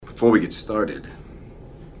Before we get started,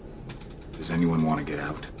 does anyone want to get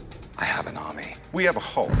out? I have an army. We have a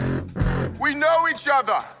Hulk. We know each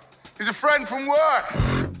other. He's a friend from work.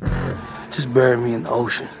 Just bury me in the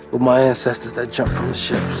ocean with my ancestors that jumped from the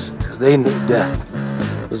ships, because they knew death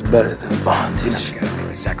was better than bondage. You gotta make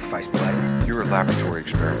the sacrifice play. You're a laboratory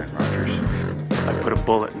experiment, Rogers. I put a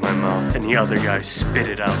bullet in my mouth, and the other guy spit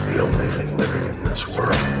it out. The only thing living in this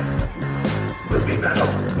world will be metal.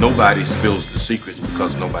 Nobody spills the secrets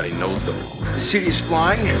because nobody knows them. The city's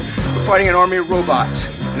flying. We're fighting an army of robots.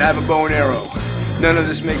 And I have a bow and arrow. None of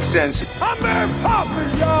this makes sense. I'm Mary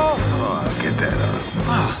Poppins, y'all! Oh, get that up.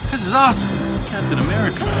 Wow, this is awesome. Captain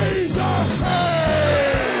America.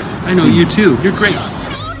 I know you too. You're great.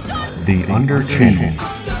 The Under Channel.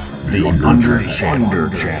 The Under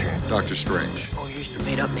Channel. Doctor Strange. Oh, you used to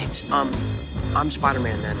made up names. I'm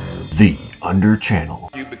Spider-Man then. The Under Channel.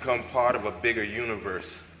 You become part of a bigger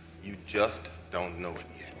universe. You just don't know it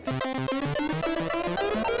yet.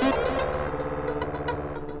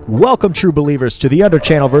 Welcome, true believers, to the Under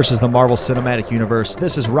Channel versus the Marvel Cinematic Universe.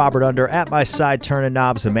 This is Robert Under. At my side, turning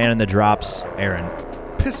knobs, the man in the drops, Aaron.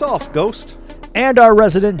 Piss off, Ghost. And our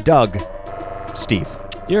resident Doug, Steve.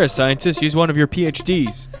 You're a scientist. Use one of your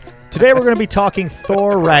PhDs. Today we're going to be talking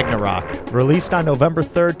Thor Ragnarok, released on November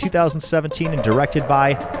 3rd, 2017, and directed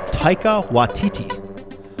by Taika Waititi.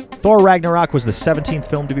 Thor Ragnarok was the 17th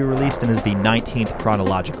film to be released and is the 19th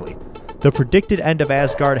chronologically. The predicted end of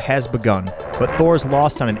Asgard has begun, but Thor is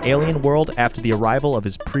lost on an alien world after the arrival of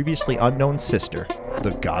his previously unknown sister,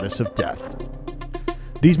 the Goddess of Death.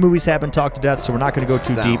 These movies have been talked to death, so we're not going to go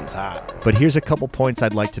too deep, but here's a couple points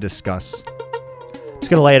I'd like to discuss. Just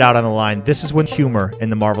going to lay it out on the line. This is when humor in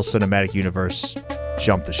the Marvel Cinematic Universe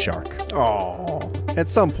jumped the shark. Oh, at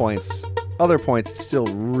some points. Other points, it's still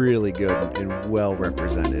really good and well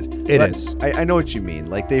represented. It is. I know what you mean.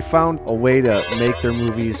 Like, they found a way to make their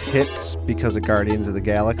movies hits because of Guardians of the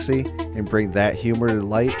Galaxy and bring that humor to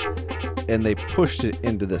light, and they pushed it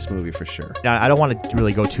into this movie for sure. Now, I don't want to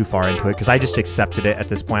really go too far into it because I just accepted it at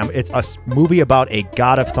this point. It's a movie about a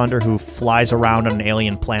god of thunder who flies around on an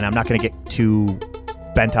alien planet. I'm not going to get too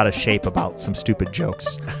bent out of shape about some stupid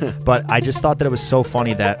jokes. But I just thought that it was so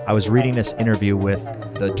funny that I was reading this interview with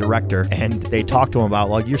the director, and they talked to him about,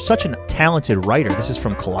 well, you're such a talented writer. This is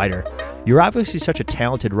from Collider. You're obviously such a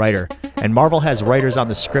talented writer, and Marvel has writers on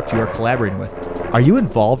the script you are collaborating with. Are you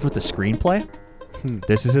involved with the screenplay?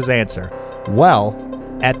 This is his answer. Well,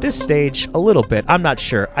 at this stage, a little bit. I'm not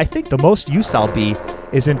sure. I think the most use I'll be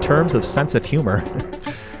is in terms of sense of humor.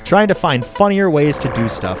 Trying to find funnier ways to do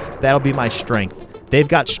stuff. That'll be my strength. They've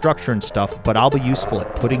got structure and stuff, but I'll be useful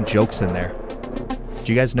at putting jokes in there.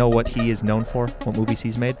 Do you guys know what he is known for? What movies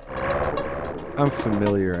he's made? I'm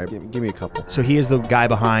familiar. Give me a couple. So he is the guy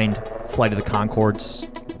behind Flight of the Conchords.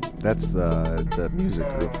 That's the music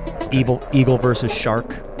group. Eagle versus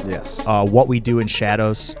Shark. Yes. What We Do in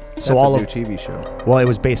Shadows. That's so all a new TV show. Well, it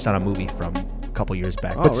was based on a movie from a couple years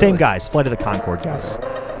back. Oh, but same really? guys, Flight of the Conchord guys.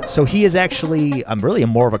 So he is actually really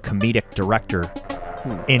more of a comedic director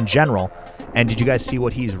in general. And did you guys see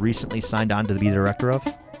what he's recently signed on to be the director of?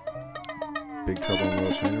 Big Trouble in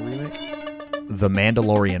Little China remake? The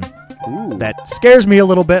Mandalorian. Ooh. That scares me a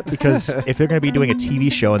little bit because if they're going to be doing a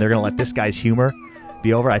TV show and they're going to let this guy's humor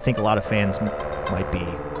be over, I think a lot of fans might be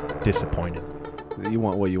disappointed. You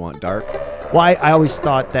want dark? Well, I always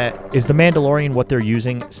thought that, is the Mandalorian what they're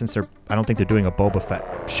using, since I don't think they're doing a Boba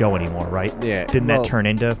Fett show anymore, right? Yeah. Didn't that turn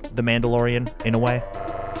into the Mandalorian in a way?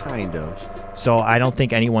 Kind of. So I don't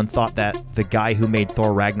think anyone thought that the guy who made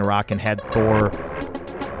Thor Ragnarok and had Thor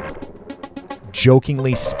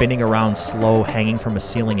jokingly spinning around slow, hanging from a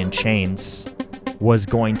ceiling in chains, was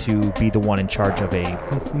going to be the one in charge of a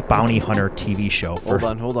bounty hunter TV show. Hold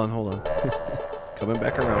on. Coming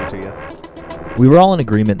back around to you. We were all in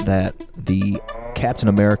agreement that the Captain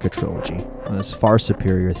America trilogy was far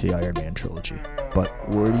superior to the Iron Man trilogy. But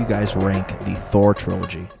where do you guys rank the Thor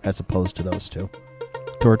trilogy as opposed to those two?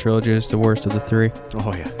 Thor trilogy is the worst of the three.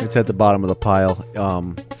 Oh, yeah. It's at the bottom of the pile.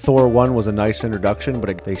 Thor 1 was a nice introduction,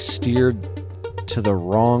 but they steered to the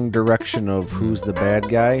wrong direction of who's the bad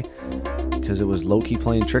guy, because it was Loki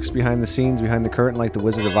playing tricks behind the scenes, behind the curtain, like the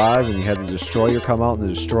Wizard of Oz, and you had the Destroyer come out, and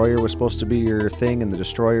the Destroyer was supposed to be your thing, and the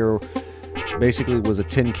Destroyer basically was a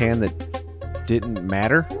tin can that didn't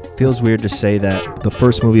matter. Feels weird to say that the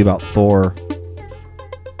first movie about Thor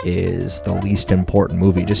is the least important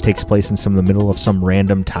movie. It just takes place in the middle of some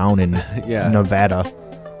random town in Nevada.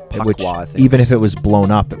 Which, even if it was blown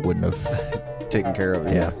up, it wouldn't have taken care of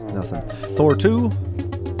it. Yeah, nothing. Thor 2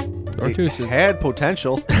 had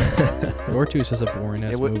potential. Thor 2 is a boring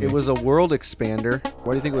ass movie. It was a world expander.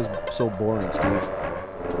 Why do you think it was so boring,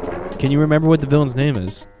 Steve? Can you remember what the villain's name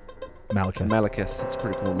is? Malekith. That's a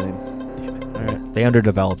pretty cool name. Damn it. All right. They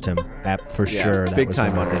underdeveloped him for sure. That big was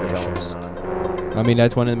time one of the big underdevelopment on him. I mean,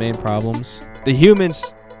 that's one of the main problems. The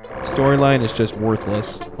humans storyline is just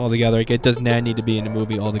worthless altogether. Like, it does not need to be in the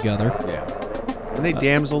movie altogether. Yeah. And they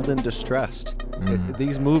damseled in distress.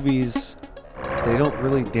 These movies, they don't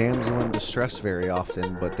really damsel in distress very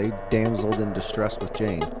often, but they damseled in distress with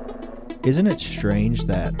Jane. Isn't it strange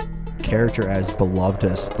that character as beloved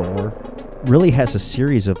as Thor really has a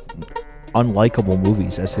series of unlikable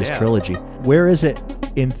movies as his trilogy? Where is it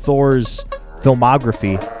in Thor's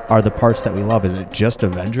filmography are the parts that we love? Is it just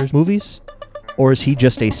Avengers movies? Or is he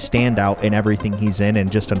just a standout in everything he's in,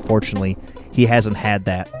 and just unfortunately he hasn't had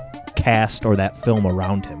that cast or that film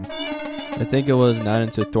around him? I think it was not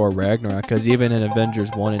into Thor Ragnarok, because even in Avengers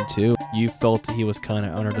 1 and 2, you felt he was kind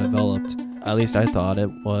of underdeveloped. At least I thought it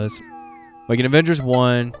was. Like in Avengers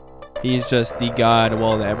 1, he's just the god.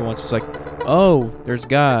 Well, everyone's just like, oh, there's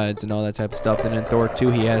gods and all that type of stuff. And in Thor 2,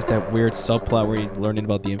 he has that weird subplot where he's learning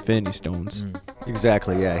about the Infinity Stones.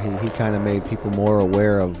 Exactly, yeah. He kind of made people more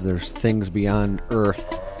aware of there's things beyond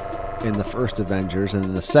Earth in the first Avengers. And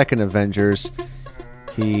in the second Avengers,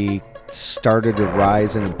 he started to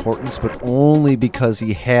rise in importance, but only because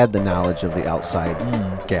he had the knowledge of the outside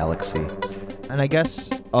galaxy. And I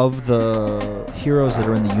guess of the heroes that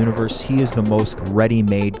are in the universe, he is the most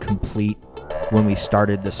ready-made, complete when we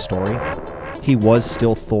started this story. He was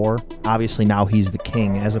still Thor. Obviously, now he's the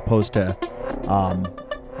king, as opposed to...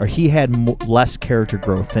 or he had less character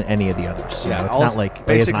growth than any of the others. Yeah, it's not like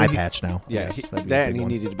he has an eye patch now. Yeah, Yes, he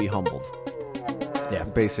needed to be humbled. Yeah.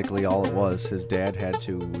 Basically, all it was, his dad had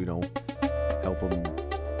to, help him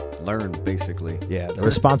learn, basically. Yeah, the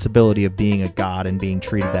responsibility of being a god and being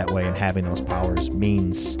treated that way and having those powers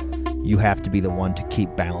means you have to be the one to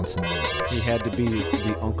keep balance in the universe. He had to be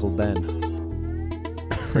the Uncle Ben.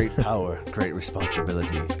 Great power, great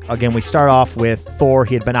responsibility. Again, we start off with Thor.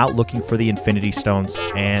 He had been out looking for the Infinity Stones,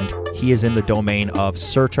 and he is in the domain of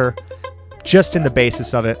Surtur. Just in the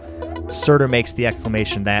basis of it, Surtur makes the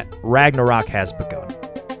exclamation that Ragnarok has begun.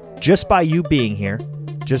 Just by you being here,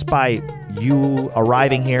 just by you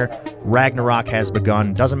arriving here, Ragnarok has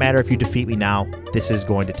begun. Doesn't matter if you defeat me now, this is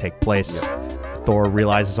going to take place. Yep. Thor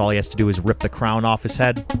realizes all he has to do is rip the crown off his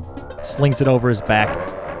head, slings it over his back,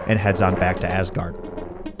 and heads on back to Asgard.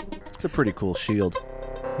 It's a pretty cool shield.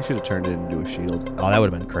 He should have turned it into a shield. Oh, that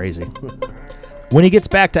would have been crazy. When he gets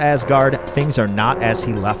back to Asgard, things are not as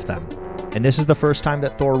he left them. And this is the first time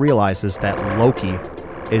that Thor realizes that Loki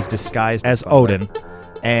is disguised as Odin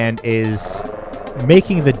and is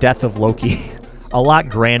making the death of Loki a lot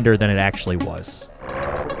grander than it actually was. He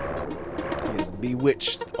has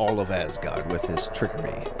bewitched all of Asgard with his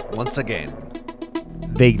trickery once again.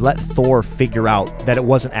 They let Thor figure out that it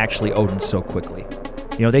wasn't actually Odin so quickly.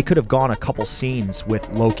 They could have gone a couple scenes with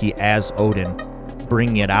Loki as Odin,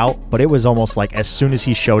 bringing it out, but it was almost like as soon as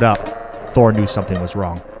he showed up, Thor knew something was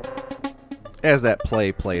wrong. As that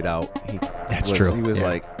play played out, he was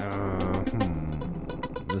like,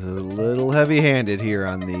 this is a little heavy-handed here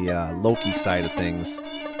on the Loki side of things.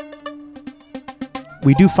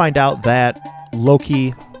 We do find out that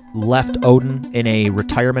Loki left Odin in a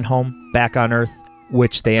retirement home back on Earth,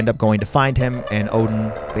 which they end up going to find him, and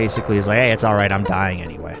Odin basically is like, hey, it's all right, I'm dying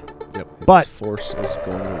anyway. Yep. But his force is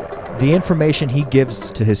going away. The information he gives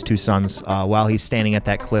to his two sons while he's standing at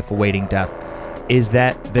that cliff awaiting death is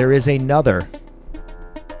that there is another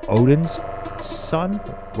Odin's son.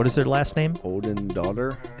 What is their last name? Odin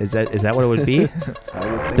daughter. Is that what it would be? I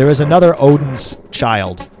would think there is another Odin's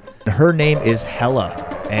child. Her name is Hela,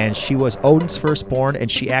 and she was Odin's firstborn, and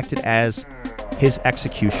she acted as his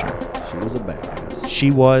executioner. She was a badass.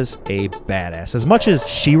 She was a badass. As much as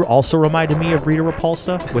she also reminded me of Rita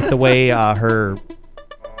Repulsa with the way her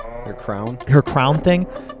crown thing,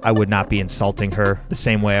 I would not be insulting her the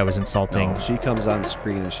same way I was insulting. No, she comes on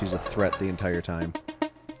screen and she's a threat the entire time.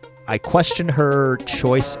 I question her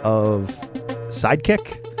choice of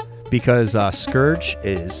sidekick because Scourge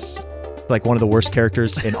is like one of the worst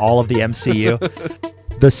characters in all of the MCU.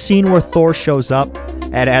 The scene where Thor shows up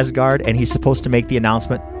at Asgard and he's supposed to make the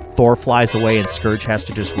announcement, Thor flies away and Scourge has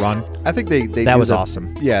to just run. I think they that was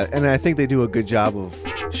awesome. Yeah, and I think they do a good job of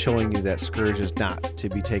showing you that Scourge is not to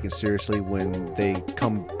be taken seriously when they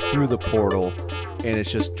come through the portal and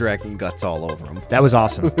it's just dragon guts all over them. That was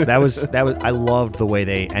awesome. That was I loved the way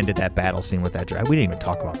they ended that battle scene with that dragon. We didn't even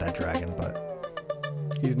talk about that dragon,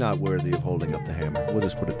 but he's not worthy of holding up the hammer. We'll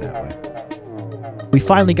just put it that way. We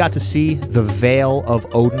finally got to see the veil of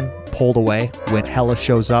Odin pulled away when Hela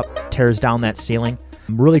shows up, tears down that ceiling.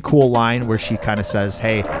 Really cool line where she kind of says,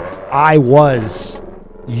 hey, I was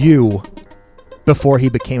you before he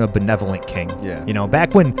became a benevolent king. Yeah. You know,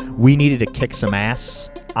 back when we needed to kick some ass,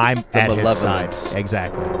 I'm at his side. malevolence.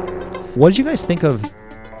 Exactly. What did you guys think of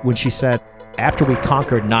when she said, after we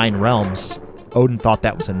conquered 9 realms, Odin thought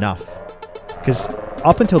that was enough? Because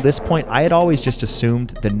up until this point, I had always just assumed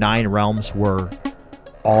the 9 realms were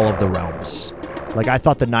all of the realms. Like, I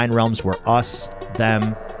thought the 9 realms were us,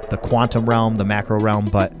 them, the quantum realm, the macro realm,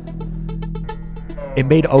 but it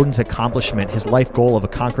made Odin's accomplishment, his life goal of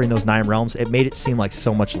conquering those 9 realms, it made it seem like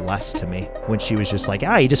so much less to me when she was just like,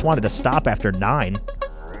 he just wanted to stop after 9.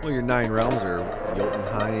 Well, your 9 realms are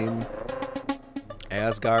Jotunheim,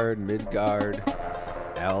 Asgard, Midgard,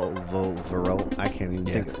 Alvavarel. I can't even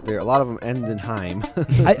think. There, a lot of them end in Heim.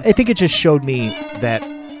 I think it just showed me that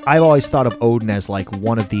I've always thought of Odin as like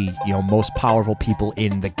one of the most powerful people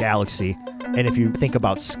in the galaxy, and if you think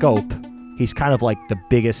about scope, he's kind of like the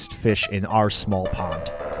biggest fish in our small pond.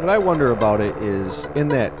 What I wonder about it is, in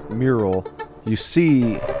that mural, you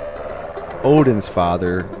see Odin's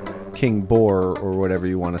father, King Bor, or whatever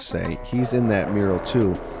you want to say. He's in that mural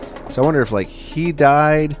too. So I wonder if like he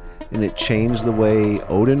died and it changed the way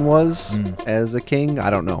Odin was as a king. I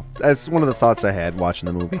don't know. That's one of the thoughts I had watching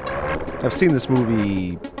the movie. I've seen this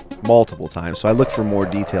movie multiple times, so I look for more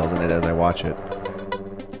details in it as I watch it.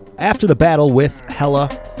 After the battle with Hela,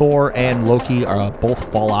 Thor and Loki both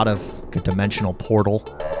fall out of a dimensional portal,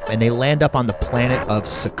 and they land up on the planet of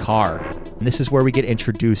Sakaar. And this is where we get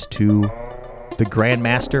introduced to the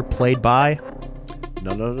Grandmaster, played by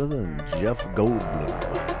none other than Jeff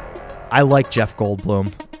Goldblum. I like Jeff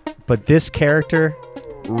Goldblum, but this character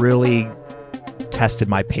really tested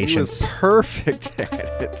my patience. He was perfect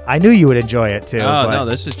at it. I knew you would enjoy it too. Oh, no,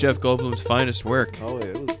 this is Jeff Goldblum's finest work. Oh,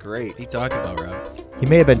 it was great. What are you talking about, Rob? He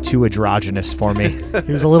may have been too androgynous for me.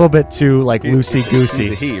 He was a little bit too like loosey-goosey.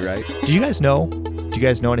 He's a he, right? Do you guys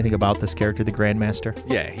know anything about this character, the Grandmaster?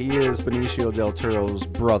 Yeah, he is Benicio del Toro's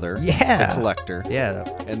brother, Yeah. the Collector. Yeah.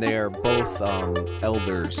 And they are both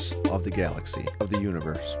elders of the galaxy, of the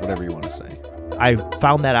universe, whatever you want to say. I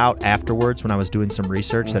found that out afterwards when I was doing some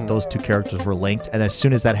research that those two characters were linked, and as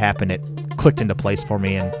soon as that happened, it clicked into place for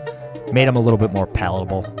me and made him a little bit more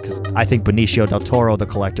palatable, because I think Benicio del Toro, the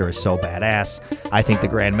Collector, is so badass. I think the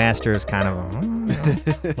Grandmaster is kind of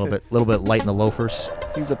a little bit light in the loafers.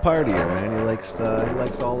 He's a partier, man. He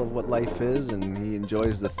likes all of what life is, and he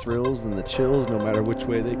enjoys the thrills and the chills no matter which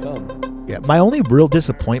way they come. Yeah, my only real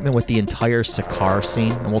disappointment with the entire Sakaar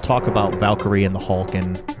scene, and we'll talk about Valkyrie and the Hulk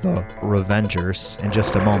and the Revengers in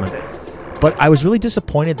just a moment, but I was really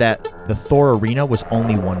disappointed that the Thor arena was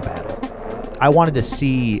only one battle. I wanted to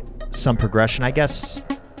see some progression. I guess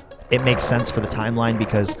it makes sense for the timeline,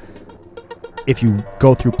 because if you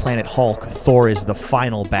go through Planet Hulk, Thor is the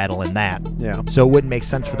final battle in that. Yeah. So it wouldn't make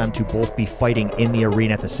sense for them to both be fighting in the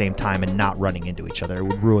arena at the same time and not running into each other. It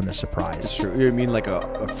would ruin the surprise. Sure. You mean like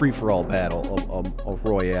a free-for-all battle, a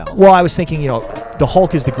royale? Well, I was thinking, the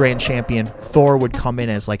Hulk is the grand champion. Thor would come in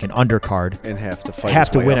as like an undercard And have to fight.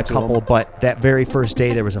 have to his way win a up to couple, him. but that very first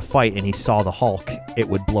day there was a fight and he saw the Hulk, it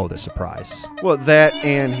would blow the surprise. Well, that,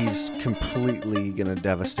 and he's completely gonna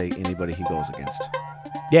devastate anybody he goes against.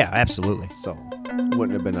 Yeah, absolutely. So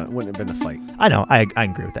wouldn't have been a fight. I know, I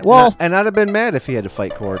agree with that. Well, and I'd have been mad if he had to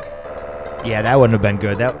fight Korg. yeah, that wouldn't have been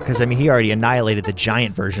good. Because he already annihilated the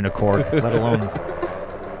giant version of Korg, let alone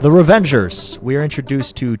the Revengers. We are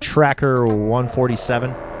introduced to Tracker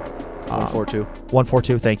 147. 142.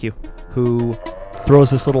 142, thank you. Who throws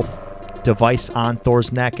this little device on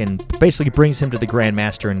Thor's neck and basically brings him to the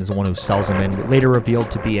Grandmaster, and is the one who sells him in. Later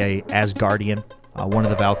revealed to be a Asgardian, one of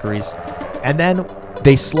the Valkyries. And then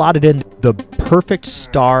they slotted in the perfect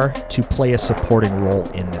star to play a supporting role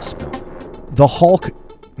in this film. The Hulk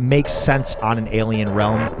makes sense on an alien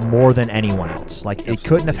realm more than anyone else. Like, it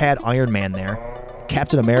couldn't have had Iron Man there.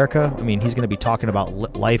 Captain America, he's going to be talking about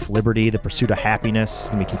life, liberty, the pursuit of happiness. It's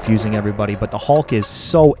going to be confusing everybody. But the Hulk is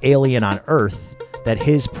so alien on Earth that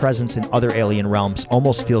his presence in other alien realms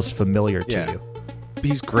almost feels familiar to you.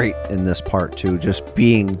 He's great in this part, too, just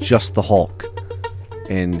being just the Hulk.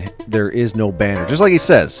 And there is no banner. Just like he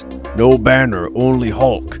says, no banner, only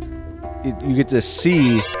Hulk. You get to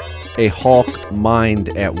see a Hulk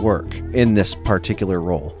mind at work in this particular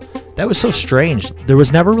role. That was so strange. There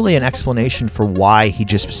was never really an explanation for why he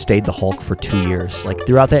just stayed the Hulk for 2 years. Like,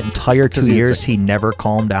 throughout that entire 2 years, he never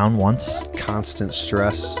calmed down once. Constant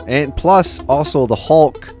stress. And plus, also, the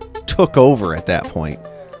Hulk took over at that point.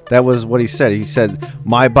 That was what he said. He said,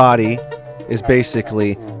 my body is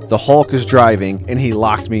basically, the Hulk is driving, and he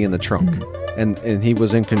locked me in the trunk. And he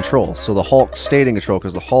was in control. So the Hulk stayed in control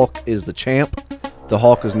because the Hulk is the champ. The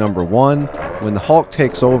Hulk is number one. When the Hulk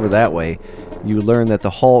takes over that way, you learn that the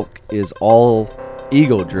Hulk is all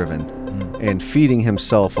ego-driven. and feeding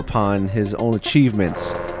himself upon his own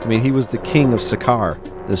achievements. I mean, he was the king of Sakaar,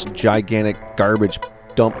 this gigantic garbage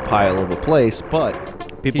dump pile of a place,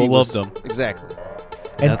 but people loved him. Exactly.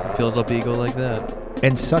 And nothing fills up ego like that.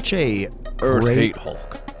 And such a Earth great hate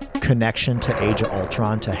Hulk connection to Age of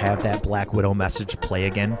Ultron to have that Black Widow message play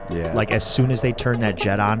again. Yeah. Like as soon as they turn that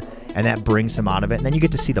jet on, and that brings him out of it. And then you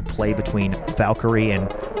get to see the play between Valkyrie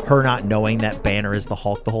and her not knowing that Banner is the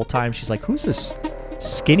Hulk the whole time. She's like, who's this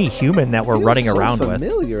skinny human that we're running around with?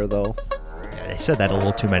 Familiar though. Yeah, they said that a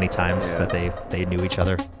little too many times that they knew each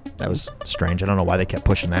other. That was strange. I don't know why they kept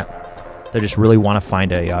pushing that. They just really want to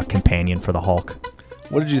find a companion for the Hulk.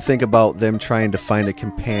 What did you think about them trying to find a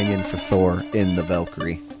companion for Thor in the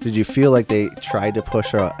Valkyrie? Did you feel like they tried to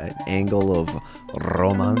push an angle of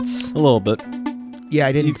romance? A little bit. Yeah,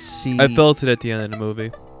 I didn't see... I felt it at the end of the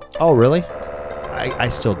movie. Oh, really? I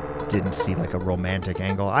still didn't see like a romantic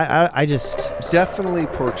angle. I just... Definitely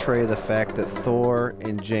portray the fact that Thor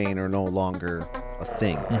and Jane are no longer a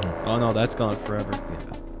thing. Mm-hmm. Oh, no, that's gone forever.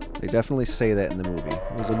 Yeah. They definitely say that in the movie.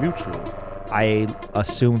 It was a mutual. I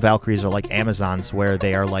assume Valkyries are like Amazons, where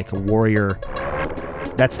they are like a warrior.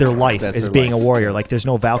 That's their life, is being a warrior. Like, there's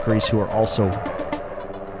no Valkyries who are also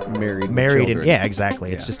married and yeah, exactly.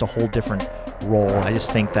 Yeah. It's just a whole different role. I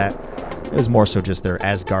just think that it was more so just they're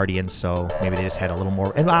Asgardians, so maybe they just had a little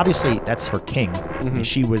more. And obviously, that's her king. Mm-hmm.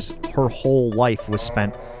 I mean, her whole life was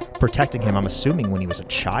spent protecting him. I'm assuming when he was a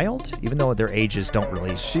child, even though their ages don't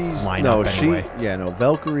really line up anyway.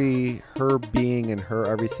 Valkyrie, her being and her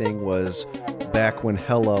everything was back when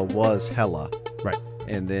Hela was Hela. Right.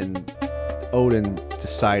 And then Odin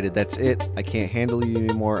decided, that's it, I can't handle you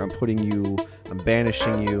anymore, I'm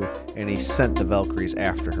banishing you, and he sent the Valkyries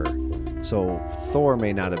after her. So Thor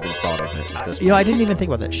may not have been thought of it at this point. I didn't even think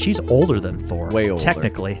about that. She's older than Thor. Way older.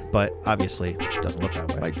 Technically, but obviously doesn't look that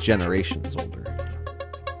way. Like generations older.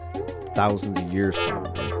 Thousands of years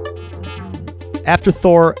probably. After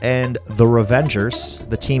Thor and the Revengers,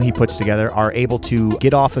 the team he puts together, are able to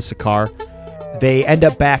get off of Sakaar, they end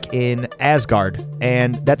up back in Asgard,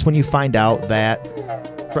 and that's when you find out that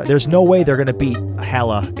there's no way they're going to beat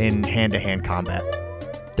Hela in hand-to-hand combat.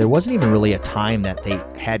 There wasn't even really a time that they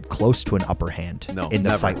had close to an upper hand in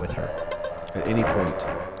the fight with her. At any point.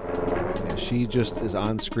 Yeah, she just is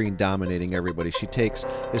on screen dominating everybody. She takes,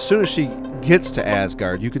 as soon as she gets to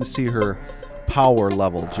Asgard, you can see her power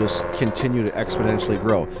level just continue to exponentially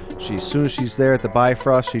grow. As soon as she's there at the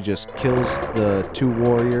Bifrost, she just kills the two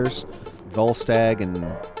warriors, Volstagg and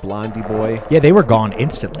Blondie Boy. Yeah, they were gone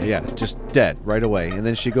instantly. Yeah, just dead right away. And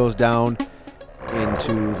then she goes down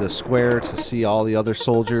into the square to see all the other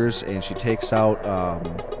soldiers, and she takes out,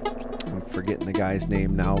 I'm forgetting the guy's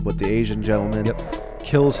name now, but the Asian gentleman,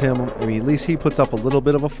 kills him. I mean, at least he puts up a little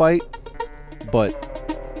bit of a fight,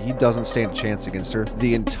 but he doesn't stand a chance against her.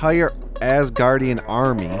 The entire Asgardian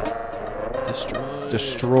army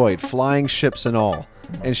destroyed, flying ships and all.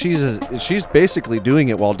 And she's basically doing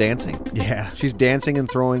it while dancing. Yeah. She's dancing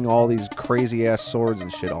and throwing all these crazy-ass swords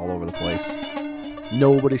and shit all over the place.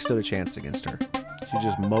 Nobody stood a chance against her. She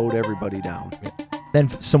just mowed everybody down. Yeah. Then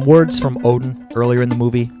some words from Odin earlier in the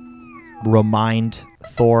movie remind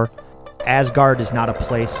Thor, Asgard is not a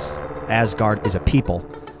place. Asgard is a people.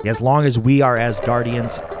 As long as we are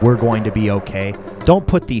Asgardians, we're going to be okay. Don't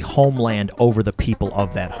put the homeland over the people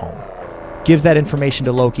of that home. Gives that information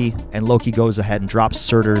to Loki, and Loki goes ahead and drops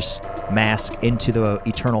Surtur's mask into the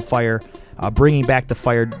eternal fire, bringing back the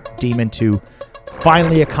fire demon to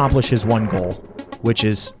finally accomplish his one goal, which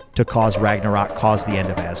is to cause Ragnarok, cause the end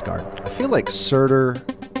of Asgard. I feel like Surtur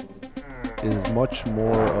is much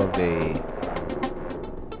more of a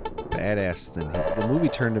badass than him. The movie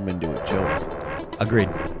turned him into a joke. Agreed.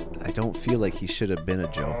 I don't feel like he should have been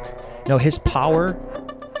a joke. No, his power,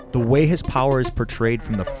 the way his power is portrayed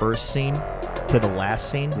from the first scene to the last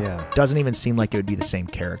scene, doesn't even seem like it would be the same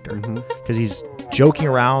character. Because he's joking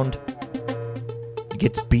around,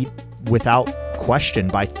 gets beat without question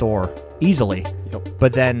by Thor easily.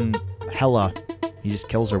 But then Hela, he just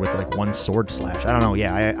kills her with like one sword slash. I don't know.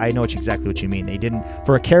 Yeah, I know exactly what you mean. They didn't,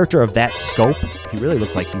 for a character of that scope, he really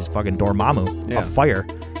looks like he's fucking Dormammu of fire.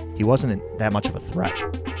 He wasn't that much of a threat.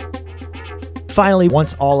 Finally,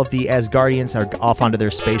 once all of the Asgardians are off onto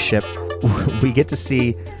their spaceship, we get to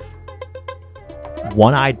see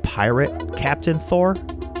one-eyed pirate Captain Thor,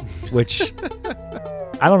 which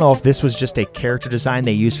I don't know if this was just a character design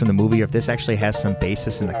they used from the movie or if this actually has some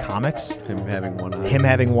basis in the comics. Him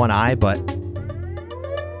having one eye, but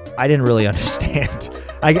I didn't really understand.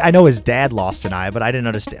 I know his dad lost an eye, but I didn't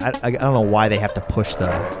understand. I don't know why they have to push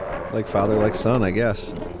the... Like father, like son, I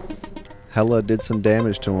guess. Hela did some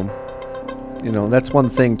damage to him. You know, that's one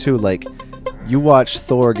thing, too. Like, You watch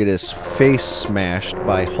Thor get his face smashed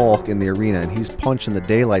by Hulk in the arena, and he's punching the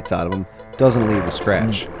daylights out of him, doesn't leave a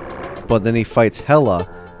scratch. But then he fights Hela,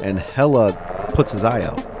 and Hela puts his eye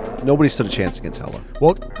out. Nobody stood a chance against Hela.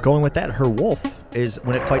 Well, going with that, her wolf is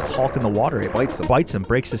when it fights Hulk in the water, it bites him,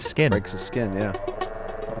 breaks his skin. Yeah.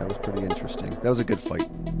 That was pretty interesting. That was a good fight.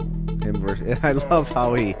 And I love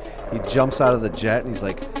how he jumps out of the jet, and he's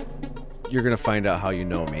like, "You're gonna find out how you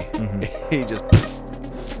know me." He just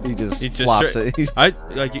flops it.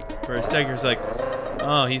 For a second, he's like,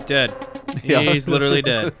 "Oh, he's dead. Yeah. He's literally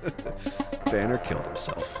dead." Banner killed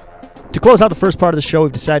himself. To close out the first part of the show,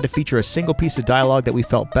 we've decided to feature a single piece of dialogue that we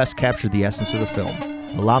felt best captured the essence of the film.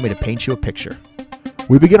 Allow me to paint you a picture.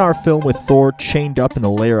 We begin our film with Thor chained up in the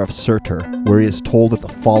lair of Surtur, where he is told that the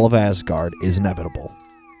fall of Asgard is inevitable.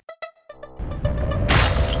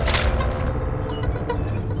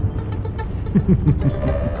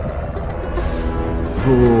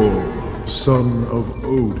 Thor, son of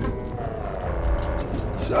Odin.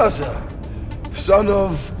 Surtur, son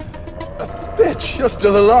of a bitch, you're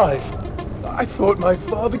still alive. I thought my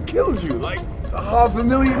father killed you like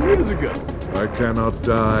 500,000 years ago. I cannot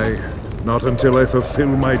die, not until I fulfill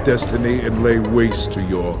my destiny and lay waste to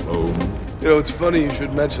your home. You know, it's funny you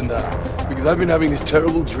should mention that, because I've been having these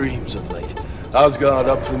terrible dreams of late. Asgard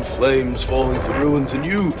up in flames, falling to ruins, and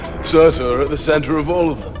you, Surtur, are at the center of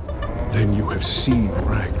all of them. Then you have seen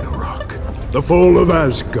Ragnarok, the fall of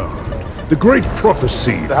Asgard, the great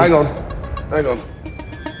prophecy. Hang on.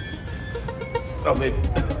 I'll be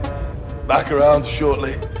back around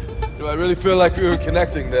shortly. Do I really feel like we were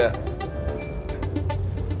connecting there?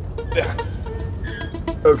 Yeah.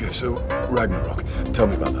 Okay, so Ragnarok. Tell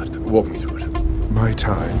me about that. Walk me through it. My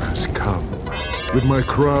time has come. When my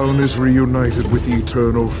crown is reunited with the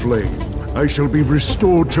eternal flame, I shall be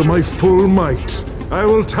restored to my full might. I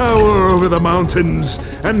will tower over the mountains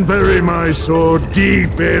and bury my sword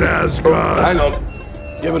deep in Asgard. Oh, hang on.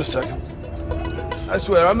 Give it a second. I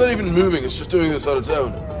swear, I'm not even moving. It's just doing this on its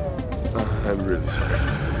own. I'm really sorry.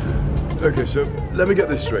 Okay, so let me get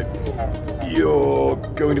this straight. You're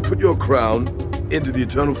going to put your crown into the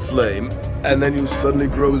eternal flame, and then you'll suddenly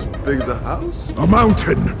grow as big as a house? A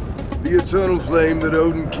mountain! The eternal flame that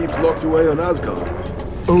Odin keeps locked away on Asgard.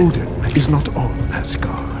 Odin is not on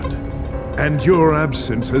Asgard. And your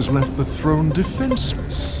absence has left the throne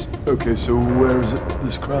defenseless. Okay, so where is it,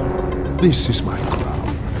 this crown? This is my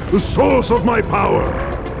crown. The source of my power!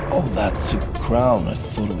 Oh, that's a crown. I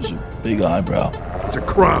thought it was a big eyebrow. It's a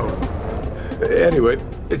crown. Anyway,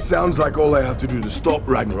 it sounds like all I have to do to stop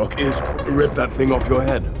Ragnarok is rip that thing off your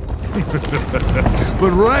head.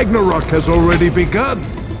 But Ragnarok has already begun.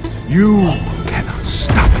 You cannot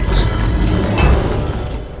stop it.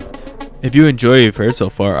 If you enjoy what you've heard so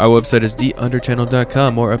far, our website is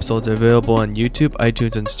theunderchannel.com. More episodes are available on YouTube,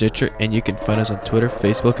 iTunes, and Stitcher, and you can find us on Twitter,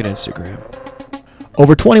 Facebook, and Instagram.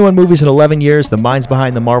 Over 21 movies in 11 years, the minds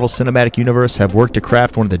behind the Marvel Cinematic Universe have worked to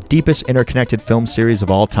craft one of the deepest interconnected film series of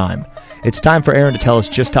all time. It's time for Aaron to tell us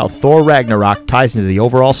just how Thor Ragnarok ties into the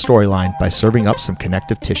overall storyline by serving up some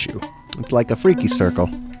connective tissue. It's like a freaky circle.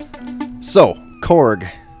 So, Korg,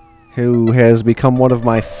 who has become one of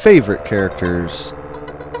my favorite characters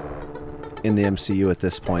in the MCU at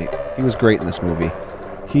this point. He was great in this movie.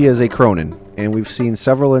 He is a Cronin, and we've seen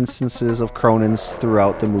several instances of Cronins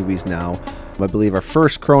throughout the movies now. I believe our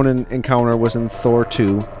first Cronin encounter was in Thor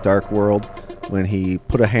 2, Dark World, when he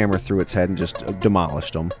put a hammer through its head and just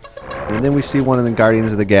demolished them. And then we see one in the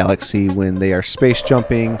Guardians of the Galaxy when they are space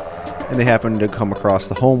jumping and they happen to come across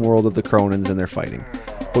the home world of the Cronins and they're fighting.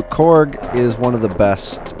 But Korg is one of the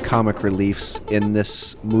best comic reliefs in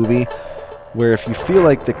this movie, where if you feel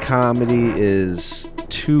like the comedy is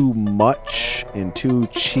too much and too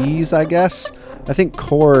cheese, I guess, I think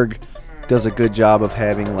Korg does a good job of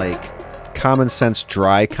having like common sense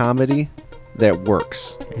dry comedy that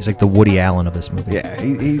works. He's like the Woody Allen of this movie. Yeah,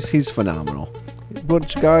 he's phenomenal.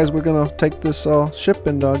 But guys, we're gonna take this ship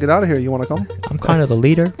and get out of here. You want to come? I'm kind of the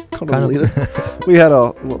leader. Kind of the leader. We had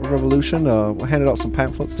a revolution. Handed out some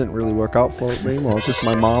pamphlets. Didn't really work out for me. Well, just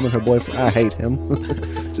my mom and her boyfriend. I hate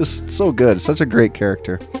him. Just so good. Such a great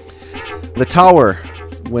character. The tower,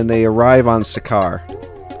 when they arrive on Sakaar,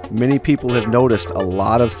 many people have noticed a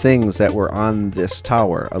lot of things that were on this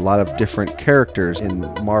tower. A lot of different characters in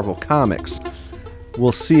Marvel Comics.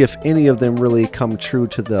 We'll see if any of them really come true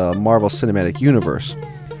to the Marvel Cinematic Universe.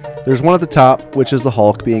 There's one at the top, which is the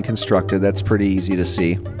Hulk being constructed. That's pretty easy to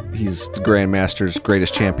see. He's the Grandmaster's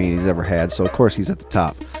greatest champion he's ever had, so of course he's at the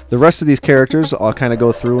top. The rest of these characters, I'll kind of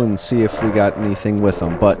go through and see if we got anything with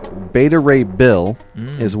them. But Beta Ray Bill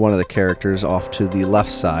is one of the characters off to the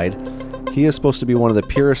left side. He is supposed to be one of the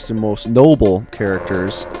purest and most noble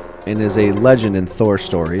characters and is a legend in Thor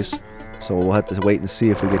stories. So we'll have to wait and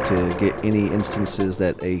see if we get any instances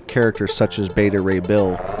that a character such as Beta Ray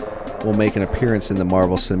Bill will make an appearance in the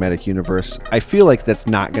Marvel Cinematic Universe. I feel like that's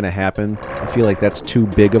not going to happen. I feel like that's too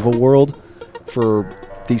big of a world for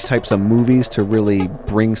these types of movies to really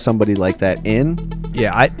bring somebody like that in.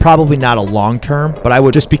 Yeah, probably not a long term, but I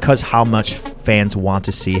would, just because how much fans want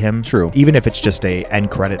to see him. True. Even if it's just a end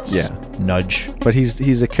credits nudge. But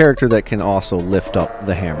he's a character that can also lift up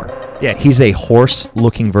the hammer. Yeah, he's a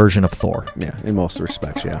horse-looking version of Thor. Yeah, in most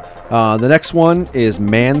respects, yeah. The next one is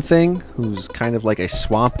Man-Thing, who's kind of like a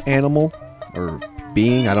swamp animal or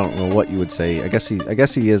being. I don't know what you would say. I guess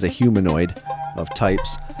he is a humanoid of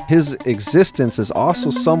types. His existence is also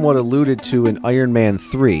somewhat alluded to in Iron Man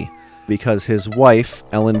 3, because his wife,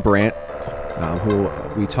 Ellen Brandt, who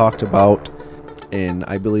we talked about in,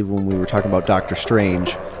 I believe when we were talking about Doctor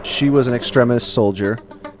Strange, she was an extremis soldier,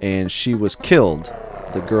 and she was killed,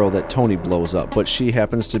 the girl that Tony blows up, but she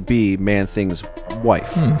happens to be Man-Thing's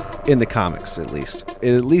wife, in the comics at least.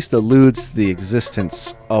 It at least alludes to the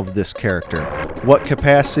existence of this character. What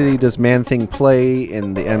capacity does Man-Thing play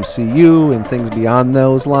in the MCU and things beyond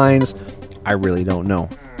those lines? I really don't know.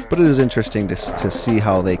 But it is interesting to see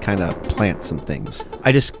how they kind of plant some things.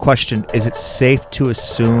 I just question, is it safe to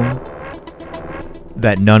assume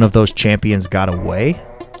that none of those champions got away?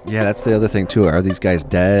 Yeah, that's the other thing too. Are these guys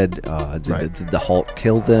dead? Did the Hulk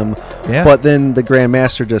kill them? Yeah. But then the Grand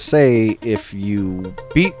Master does say, if you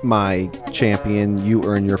beat my champion, you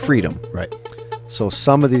earn your freedom. Right. So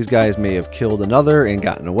some of these guys may have killed another and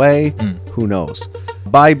gotten away. Who knows?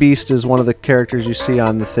 By-Beast is one of the characters you see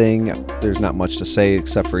on the thing. There's not much to say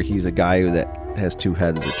except for he's a guy that has two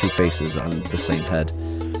heads or two faces on the same head.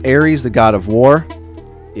 Ares, the god of war.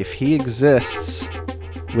 If he exists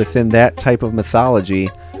within that type of mythology,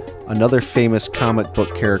 another famous comic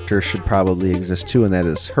book character should probably exist too, and that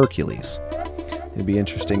is Hercules. It'd be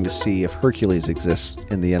interesting to see if Hercules exists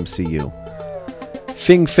in the MCU.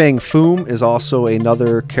 Fin Fang Foom is also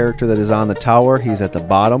another character that is on the tower. He's at the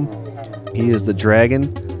bottom. He is the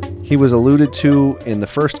dragon. He was alluded to in the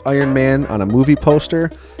first Iron Man on a movie poster,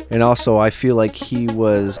 and also I feel like he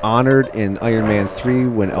was honored in Iron Man 3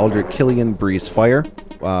 when Eldrick Killian breathes fire.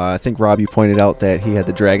 I think, Rob, you pointed out that he had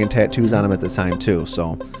the dragon tattoos on him at the time too.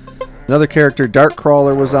 So another character,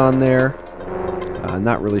 Darkcrawler, was on there.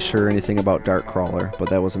 Not really sure anything about Darkcrawler, but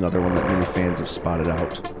that was another one that many fans have spotted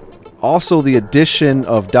out. Also, the addition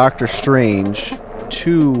of Doctor Strange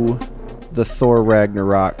to the Thor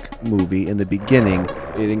Ragnarok movie in the beginning.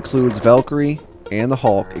 It includes Valkyrie and the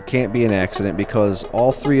Hulk. It can't be an accident because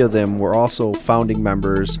all three of them were also founding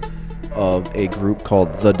members of a group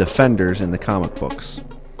called the Defenders in the comic books.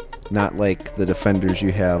 Not like the Defenders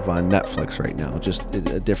you have on Netflix right now, just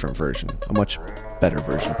a different version. A much better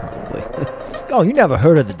version, probably. Oh, you never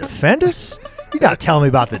heard of the Defenders? You gotta tell me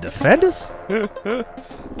about the Defenders?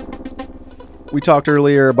 We talked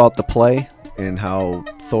earlier about the play and how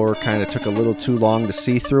Thor kind of took a little too long to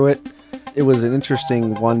see through it. It was an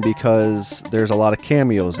interesting one because there's a lot of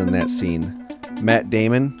cameos in that scene. Matt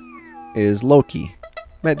Damon is Loki.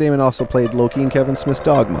 Matt Damon also played Loki in Kevin Smith's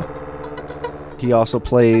Dogma. He also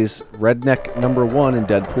plays Redneck Number 1 in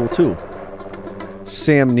Deadpool 2.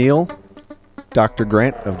 Sam Neill, Dr.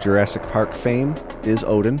 Grant of Jurassic Park fame, is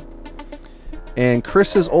Odin. And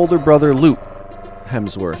Chris's older brother Luke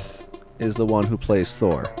Hemsworth is the one who plays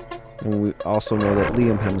Thor. And we also know that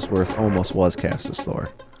Liam Hemsworth almost was cast as Thor.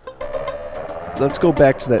 Let's go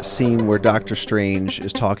back to that scene where Doctor Strange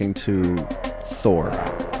is talking to Thor.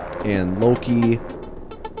 And Loki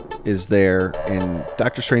is there, and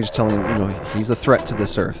Doctor Strange is telling him, he's a threat to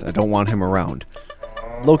this Earth. I don't want him around.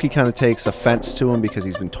 Loki kind of takes offense to him because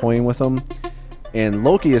he's been toying with him. And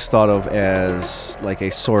Loki is thought of as like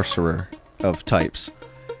a sorcerer of types.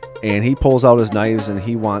 And he pulls out his knives and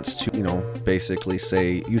he wants to, basically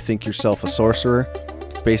say, you think yourself a sorcerer?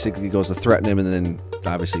 Basically goes to threaten him, and then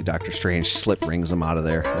obviously Doctor Strange slip rings him out of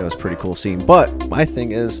there. That was a pretty cool scene. But my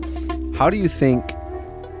thing is, how do you think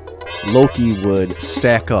Loki would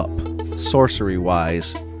stack up,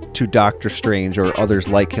 sorcery-wise, to Doctor Strange or others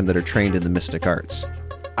like him that are trained in the mystic arts?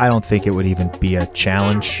 I don't think it would even be a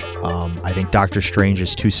challenge. I think Doctor Strange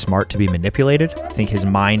is too smart to be manipulated. I think his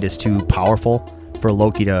mind is too powerful for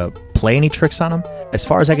Loki to play any tricks on him. As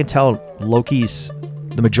far as I can tell,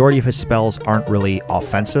 the majority of his spells aren't really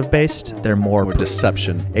offensive based. They're more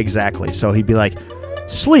deception. Exactly. So he'd be like,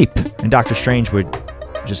 sleep, and Doctor Strange would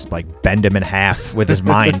just like bend him in half with his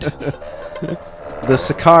mind. The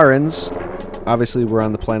Sakarans, obviously we're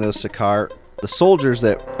on the planet of Sakaar. The soldiers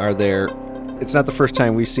that are there It's not the first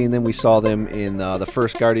time we've seen them. We saw them in the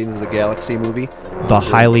first Guardians of the Galaxy movie. The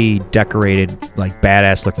highly decorated, like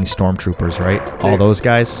badass looking stormtroopers, right? All those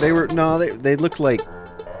guys. They looked like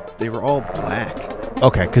they were all black.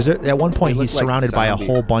 Okay, because at one point he's surrounded by a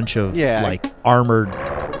whole bunch of like armored.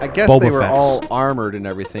 I guess Boba they were Fetts. all armored and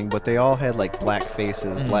everything, but they all had like black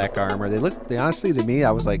faces, black armor. They honestly, to me, I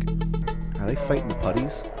was like, are they fighting the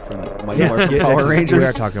putties from the Mighty Morphin Power Rangers? We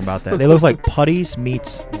are talking about that. They look like putties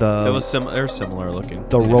meets the. They're similar looking.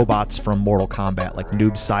 The robots from Mortal Kombat, like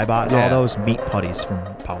Noob Saibot and all those, meet putties from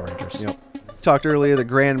Power Rangers. Yep. Talked earlier, the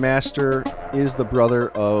Grand Master is the brother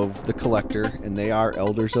of the Collector, and they are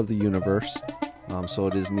elders of the universe. So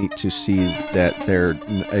it is neat to see that they're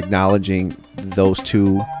acknowledging those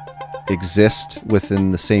two exist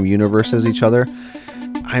within the same universe as each other.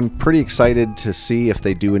 I'm pretty excited to see if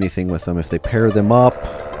they do anything with them, if they pair them up,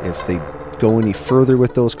 if they go any further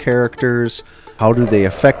with those characters. How do they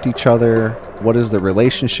affect each other? What is the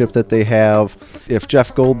relationship that they have? If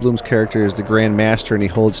Jeff Goldblum's character is the Grand Master and he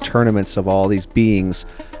holds tournaments of all these beings,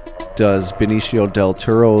 does Benicio del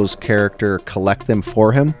Toro's character collect them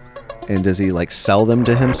for him? And does he like sell them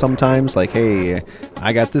to him sometimes? Like, hey,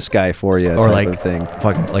 I got this guy for you, or type like of thing.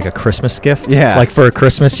 Fucking like a Christmas gift. Yeah, like for a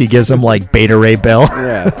Christmas, he gives him like Beta Ray Bill.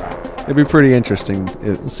 Yeah, it'd be pretty interesting.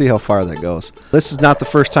 We'll see how far that goes. This is not the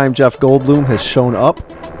first time Jeff Goldblum has shown up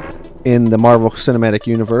in the Marvel Cinematic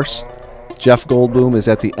Universe. Jeff Goldblum is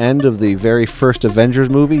at the end of the very first Avengers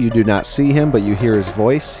movie. You do not see him, but you hear his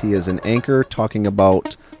voice. He is an anchor talking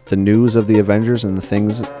about the news of the Avengers and the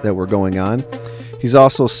things that were going on. He's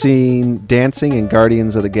also seen dancing in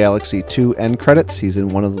Guardians of the Galaxy 2 end credits. He's in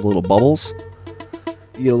one of the little bubbles.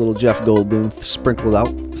 You get a little Jeff Goldblum sprinkled out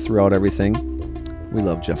throughout everything. We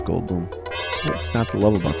love Jeff Goldblum. What's not to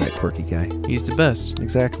love about that quirky guy? He's the best.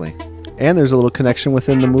 Exactly. And there's a little connection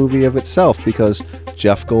within the movie of itself because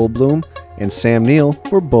Jeff Goldblum and Sam Neill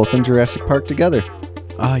were both in Jurassic Park together.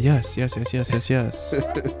 Ah, yes.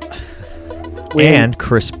 And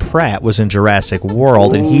Chris Pratt was in Jurassic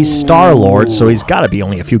World, and he's Star-Lord, so he's got to be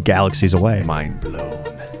only a few galaxies away. Mind blown.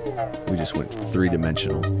 We just went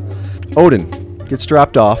three-dimensional. Odin gets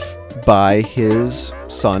dropped off by his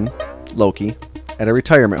son, Loki, at a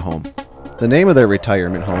retirement home. The name of their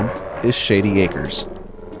retirement home is Shady Acres.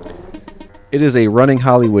 It is a running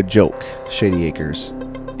Hollywood joke, Shady Acres.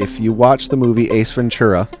 If you watch the movie Ace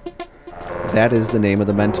Ventura, that is the name of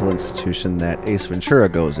the mental institution that Ace Ventura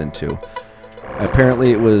goes into.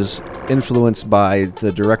 Apparently, it was influenced by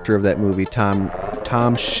the director of that movie, Tom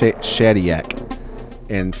Shadyac.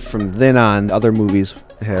 And from then on, other movies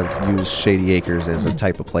have used Shady Acres as a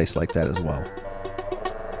type of place like that as well.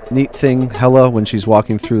 Neat thing, Hela, when she's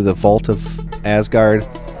walking through the vault of Asgard,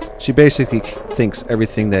 she basically thinks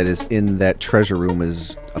everything that is in that treasure room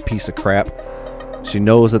is a piece of crap. She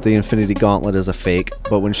knows that the Infinity Gauntlet is a fake,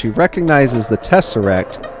 but when she recognizes the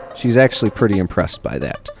Tesseract, she's actually pretty impressed by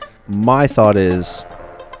that. My thought is,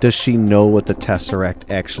 does she know what the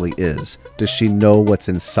Tesseract actually is? Does she know what's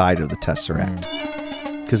inside of the Tesseract?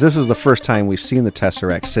 Because this is the first time we've seen the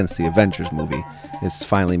Tesseract since the Avengers movie. It's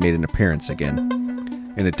finally made an appearance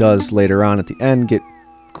again. And it does, later on at the end, get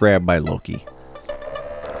grabbed by Loki.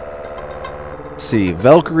 Let's see,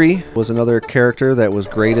 Valkyrie was another character that was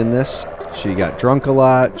great in this. She got drunk a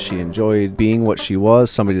lot. She enjoyed being what she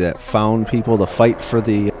was, somebody that found people to fight for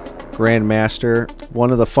the Grand Master.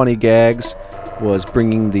 One of the funny gags was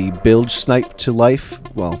bringing the bilge snipe to life.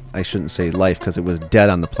 Well, I shouldn't say life because it was dead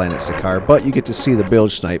on the planet Sakaar, but you get to see the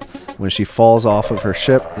bilge snipe. When she falls off of her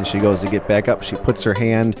ship and she goes to get back up, she puts her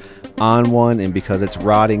hand on one, and because it's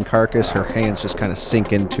rotting carcass, her hands just kind of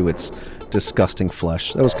sink into its disgusting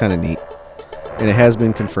flesh. That was kind of neat. And it has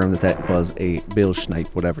been confirmed that that was a bilge snipe,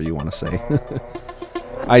 whatever you want to say.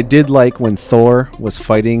 I did like when Thor was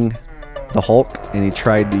fighting the Hulk, and he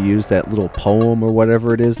tried to use that little poem or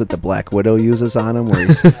whatever it is that the Black Widow uses on him, where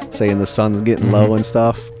he's saying the sun's getting low and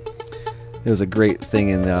stuff. It was a great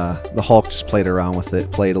thing, and the Hulk just played around with it,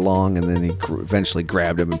 played along, and then he eventually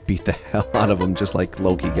grabbed him and beat the hell out of him, just like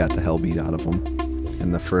Loki got the hell beat out of him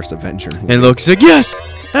in the first Avenger movie. And Loki said,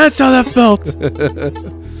 yes, that's how that felt.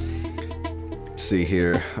 Let's see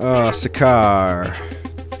here. Sakaar.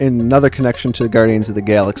 Another connection to the Guardians of the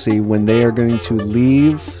Galaxy. When they are going to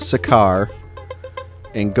leave Sakaar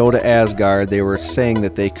and go to Asgard, they were saying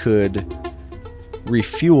that they could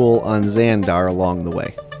refuel on Xandar along the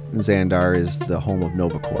way. Xandar is the home of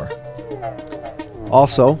Nova Corps.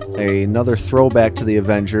 Also, another throwback to the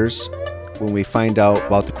Avengers, when we find out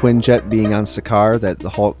about the Quinjet being on Sakaar that the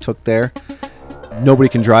Hulk took there. Nobody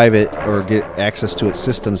can drive it or get access to its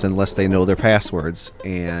systems unless they know their passwords,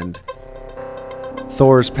 and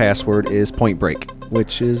Thor's password is Point Break.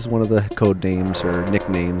 which is one of the code names or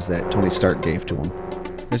nicknames that Tony Stark gave to him.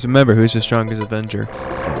 Just remember, who's the strongest Avenger?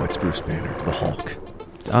 Oh, it's Bruce Banner, the Hulk.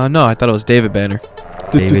 No, I thought it was David Banner.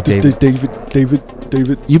 David.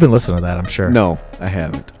 You've been listening to that, I'm sure. No, I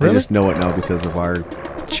haven't. Really? I just know it now because of our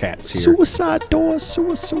chats here. Suicide doors.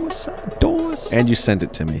 And you sent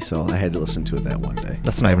it to me, so I had to listen to it that one day.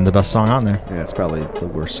 That's not even the best song on there. Yeah, it's probably the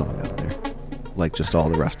worst song out there. Like just all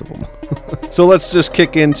the rest of them. So let's just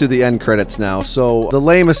kick into the end credits now. So the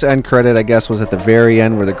lamest end credit, I guess, was at the very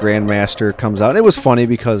end where the Grandmaster comes out. And it was funny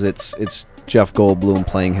because it's Jeff Goldblum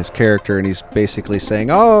playing his character, and he's basically saying,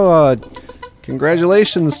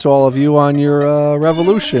 congratulations to all of you on your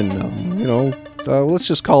revolution. Let's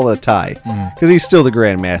just call it a tie. Because he's still the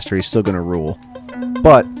Grandmaster. He's still going to rule.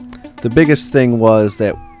 But the biggest thing was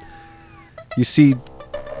that you see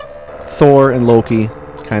Thor and Loki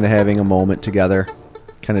kind of having a moment together,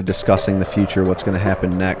 kind of discussing the future, what's going to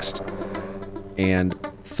happen next. And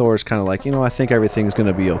Thor's kind of like, I think everything's going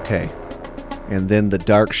to be okay. And then the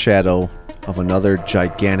dark shadow of another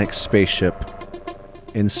gigantic spaceship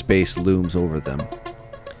in space looms over them.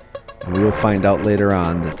 And we will find out later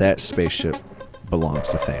on that spaceship belongs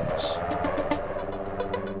to Thanos.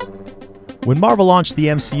 When Marvel launched the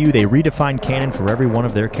MCU, they redefined canon for every one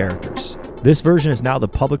of their characters. This version is now the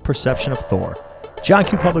public perception of Thor. John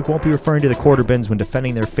Q. Public won't be referring to the quarter bins when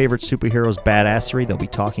defending their favorite superheroes' badassery. They'll be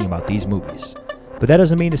talking about these movies. But that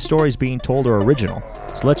doesn't mean the stories being told are original,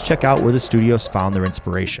 so let's check out where the studios found their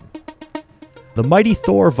inspiration. The Mighty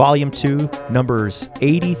Thor Volume 2, numbers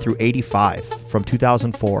 80 through 85 from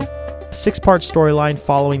 2004. A 6-part storyline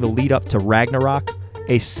following the lead up to Ragnarok,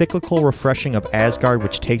 a cyclical refreshing of Asgard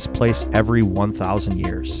which takes place every 1,000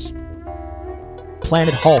 years.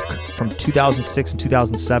 Planet Hulk from 2006 and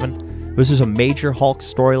 2007. This is a major Hulk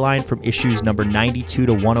storyline from issues number 92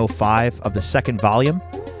 to 105 of the second volume,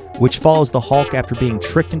 which follows the Hulk after being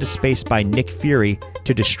tricked into space by Nick Fury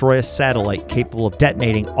to destroy a satellite capable of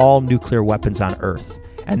detonating all nuclear weapons on Earth,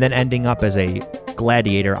 and then ending up as a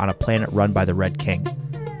gladiator on a planet run by the Red King.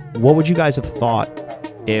 What would you guys have thought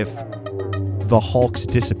if the Hulk's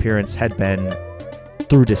disappearance had been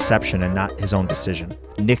through deception and not his own decision?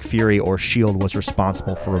 Nick Fury or S.H.I.E.L.D. was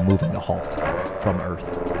responsible for removing the Hulk from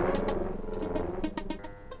Earth.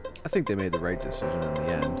 I think they made the right decision in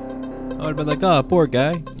the end. I would have been like, poor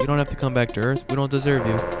guy. You don't have to come back to Earth. We don't deserve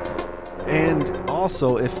you. And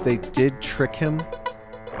also, if they did trick him,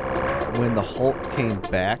 when the Hulk came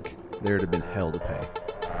back, there would have been hell to pay.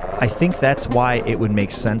 I think that's why it would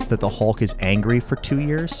make sense that the Hulk is angry for 2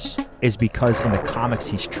 years, is because in the comics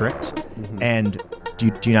he's tricked. Mm-hmm. And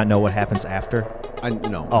do you not know what happens after?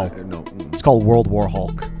 No. No. It's called World War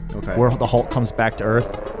Hulk. Okay. Where the Hulk comes back to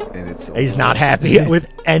Earth, and he's not happy with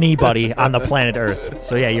anybody on the planet Earth.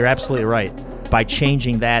 So yeah, you're absolutely right. By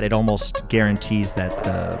changing that, it almost guarantees that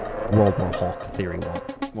the World War Hulk theory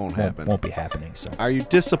won't be happening. So, are you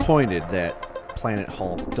disappointed that Planet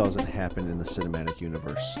Hulk doesn't happen in the cinematic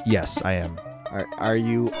universe? Yes, I am. Are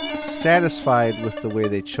you satisfied with the way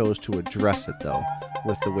they chose to address it, though,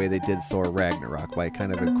 with the way they did Thor Ragnarok, by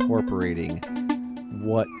kind of incorporating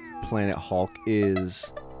what Planet Hulk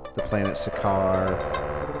is, the planet Sakaar,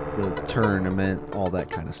 the tournament, all that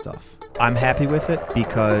kind of stuff? I'm happy with it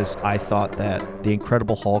because I thought that the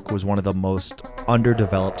Incredible Hulk was one of the most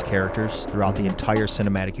underdeveloped characters throughout the entire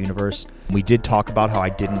cinematic universe. We did talk about how I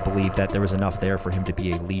didn't believe that there was enough there for him to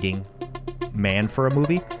be a leading man for a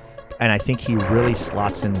movie, and I think he really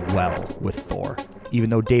slots in well with Thor. Even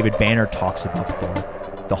though David Banner talks about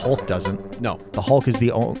Thor, the Hulk doesn't. No. The Hulk is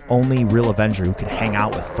the only real Avenger who can hang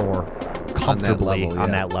out with Thor comfortably on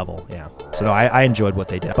that level. Yeah. So no, I enjoyed what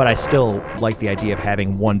they did, but I still like the idea of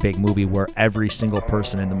having one big movie where every single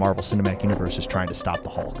person in the Marvel Cinematic Universe is trying to stop the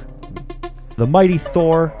Hulk. The Mighty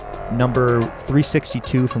Thor, number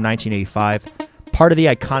 362 from 1985, part of the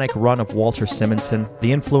iconic run of Walter Simonson,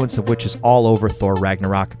 the influence of which is all over Thor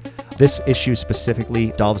Ragnarok. This issue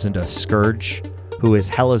specifically delves into Scourge, who is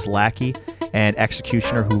Hela's lackey, and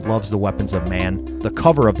Executioner, who loves the weapons of man. The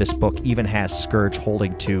cover of this book even has Scourge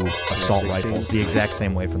holding two assault rifles, the exact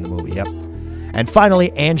same way from the movie, yep. And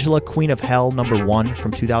finally, Angela, Queen of Hell, number 1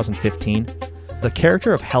 from 2015. The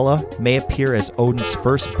character of Hela may appear as Odin's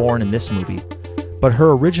firstborn in this movie, but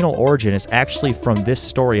her original origin is actually from this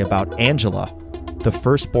story about Angela, the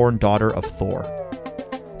firstborn daughter of Thor.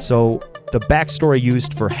 So the backstory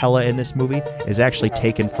used for Hela in this movie is actually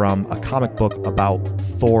taken from a comic book about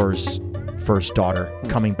Thor's first daughter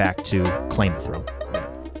coming back to claim the throne.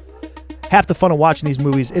 Half the fun of watching these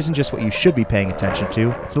movies isn't just what you should be paying attention to,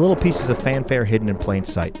 it's the little pieces of fanfare hidden in plain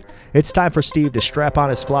sight. It's time for Steve to strap on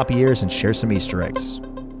his floppy ears and share some Easter eggs.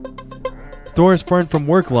 Thor's friend from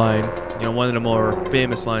work line, one of the more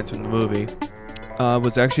famous lines from the movie,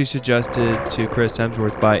 was actually suggested to Chris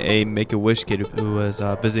Hemsworth by a Make-A-Wish kid who was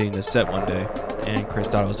visiting the set one day, and Chris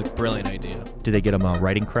thought it was a brilliant idea. Did they get him a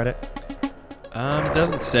writing credit?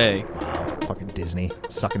 Doesn't say. Wow, fucking Disney,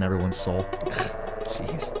 sucking everyone's soul.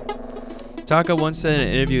 Jeez. Taka once said in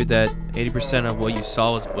an interview that 80% of what you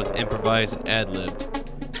saw was improvised and ad-libbed.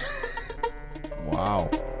 Wow.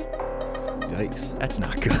 Yikes. That's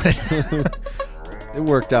not good. It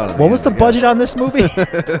worked out. What was the budget on this movie?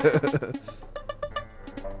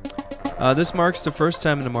 This marks the first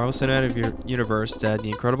time in the Marvel Cinematic Universe that the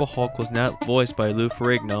Incredible Hulk was not voiced by Lou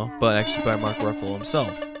Ferrigno, but actually by Mark Ruffalo himself.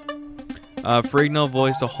 Ferrigno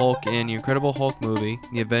voiced the Hulk in the Incredible Hulk movie,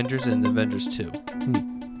 The Avengers, and The Avengers 2.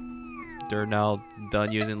 They're now done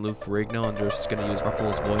using Lou Ferrigno, and they're just going to use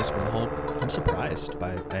Ruffalo's voice for the Hulk. I'm surprised.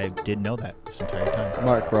 I didn't know that this entire time.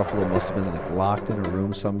 Mark Ruffalo must have been like locked in a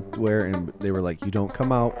room somewhere, and they were like, "You don't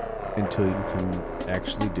come out until you can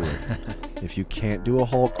actually do it. If you can't do a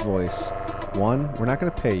Hulk voice, 1, we're not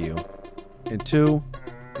going to pay you, and 2,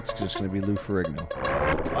 it's just going to be Lou Ferrigno."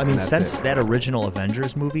 I mean, since that original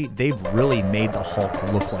Avengers movie, they've really made the Hulk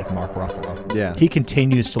look like Mark Ruffalo. Yeah. He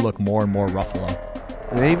continues to look more and more Ruffalo.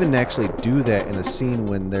 And they even actually do that in a scene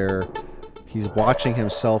when he's watching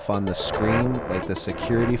himself on the screen, like the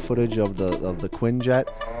security footage of the Quinjet,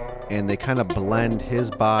 and they kind of blend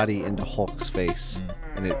his body into Hulk's face.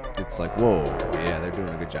 And it's like, whoa, yeah, they're doing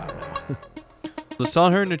a good job now. The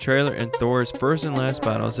song heard in the trailer in Thor's first and last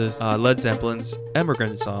battles is Led Zeppelin's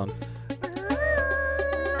Emigrant song.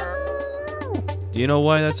 Do you know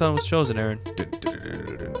why that song was chosen, Aaron?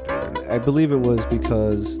 I believe it was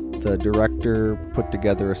because the director put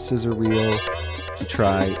together a scissor reel to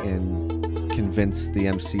try and convince the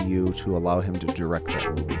MCU to allow him to direct that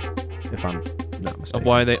movie, if I'm not mistaken.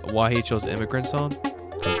 Of why he chose Immigrant Song?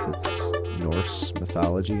 Because it's Norse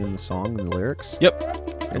mythology in the song and the lyrics? Yep.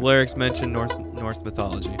 The lyrics mention Norse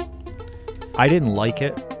mythology. I didn't like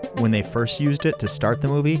it when they first used it to start the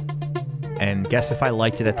movie, and guess if I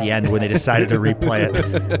liked it at the end when they decided to replay it.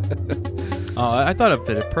 I thought it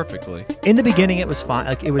fitted perfectly. In the beginning, it was fine.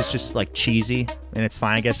 Like, it was just like cheesy, and it's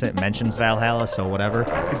fine. I guess it mentions Valhalla, so whatever.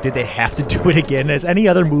 Did they have to do it again? Has any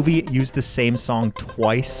other movie used the same song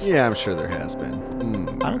twice? Yeah, I'm sure there has been.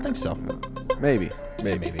 I don't think so. Maybe.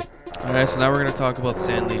 All right, so now we're going to talk about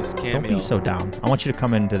Stan Lee's cameo. Don't be so down. I want you to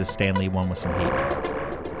come into the Stan Lee one with some heat.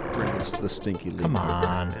 Bring us the stinky Lee. Come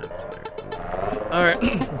on. All right.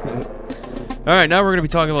 All right, now we're going to be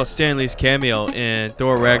talking about Stan Lee's cameo in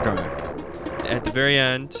Thor Ragnarok. At the very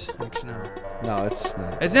end, actually no. No, it's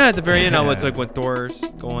not. It's not at the very end. It's like when Thor's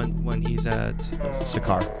going, when he's at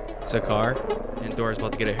Sakaar, and Thor's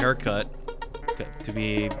about to get a haircut to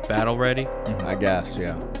be battle ready. I guess,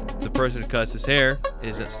 yeah. The person who cuts his hair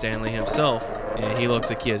is Stan Lee himself, and he looks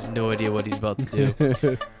like he has no idea what he's about to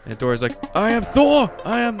do. And Thor's like, "I am Thor.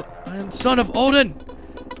 I am son of Odin.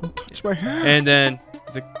 Don't touch my hair." And then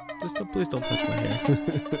he's like, please don't touch my hair."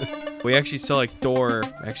 We actually saw like Thor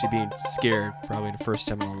actually being scared, probably the first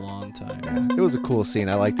time in a long time. Yeah, it was a cool scene.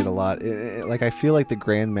 I liked it a lot. Like, I feel like the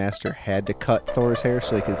Grandmaster had to cut Thor's hair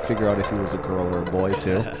so he could figure out if he was a girl or a boy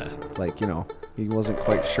too. Like, he wasn't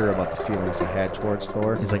quite sure about the feelings he had towards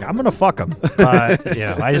Thor. He's like, I'm gonna fuck him, but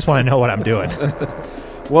I just want to know what I'm doing.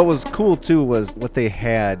 What was cool too was what they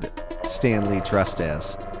had Stan Lee dressed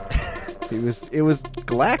as. It was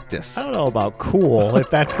Galactus. I don't know about cool, if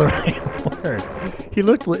that's the right word. It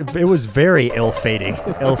was very ill-fitting.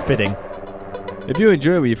 If you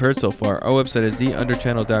enjoy what you've heard so far, our website is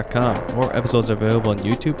theunderchannel.com. More episodes are available on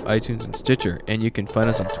YouTube, iTunes, and Stitcher, and you can find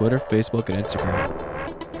us on Twitter, Facebook, and Instagram.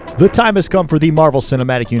 The time has come for the Marvel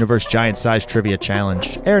Cinematic Universe Giant Size Trivia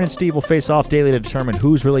Challenge. Aaron and Steve will face off daily to determine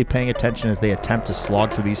who's really paying attention as they attempt to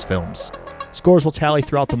slog through these films. Scores will tally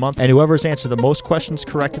throughout the month, and whoever's answered the most questions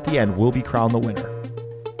correct at the end will be crowned the winner.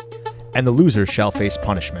 And the loser shall face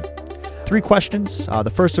punishment. 3 questions. The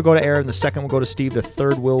first will go to Aaron, the second will go to Steve, the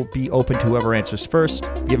third will be open to whoever answers first.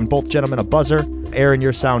 Giving both gentlemen a buzzer. Aaron,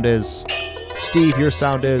 your sound is. Steve, your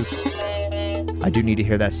sound is. I do need to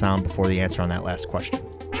hear that sound before the answer on that last question.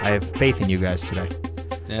 I have faith in you guys today.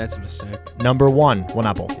 Yeah, that's a mistake. Number 1. Well,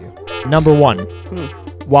 not both of you. Number 1.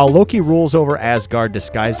 While Loki rules over Asgard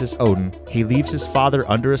disguised as Odin, he leaves his father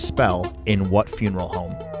under a spell in what funeral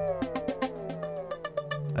home?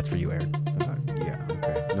 That's for you, Aaron. Yeah,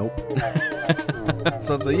 okay. Nope.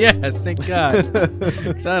 So it's like, yes, thank God.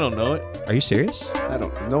 Because I don't know it. Are you serious? I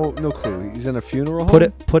don't. No clue. He's in a funeral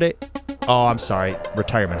home? Put it. Oh, I'm sorry.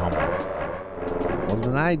 Retirement home. Well,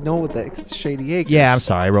 then I know what that. It's Shady Acres. Yeah, I'm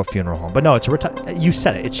sorry. I wrote funeral home. But no, it's a you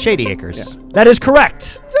said it. It's Shady Acres. Yeah. That is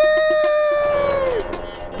correct.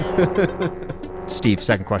 Steve,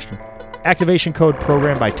 second question. Activation code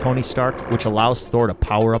programmed by Tony Stark, which allows Thor to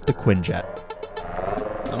power up the Quinjet.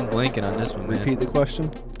 I'm blanking on this one, man. Repeat the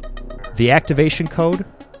question. The activation code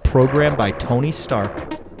programmed by Tony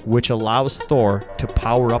Stark, which allows Thor to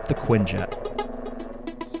power up the Quinjet.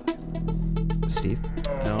 Steve?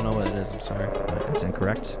 I don't know what it is. I'm sorry. That's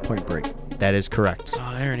incorrect. Point Break. That is correct.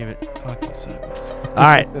 Oh, Aaron even fucking said it. All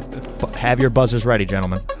right. Have your buzzers ready,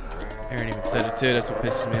 gentlemen. Aaron even said it too. That's what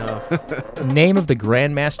pisses me off. Name of the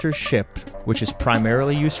Grandmaster's ship, which is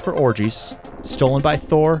primarily used for orgies, stolen by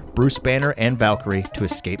Thor, Bruce Banner, and Valkyrie to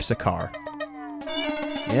escape Sakaar.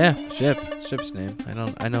 Yeah, ship's name.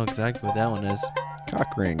 I know exactly what that one is.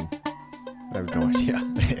 Cock ring. I have no idea.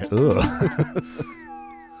 Ugh.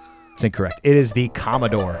 It's incorrect. It is the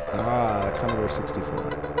Commodore. Commodore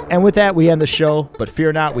 64. And with that, we end the show. But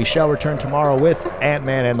fear not, we shall return tomorrow with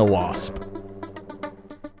Ant-Man and the Wasp.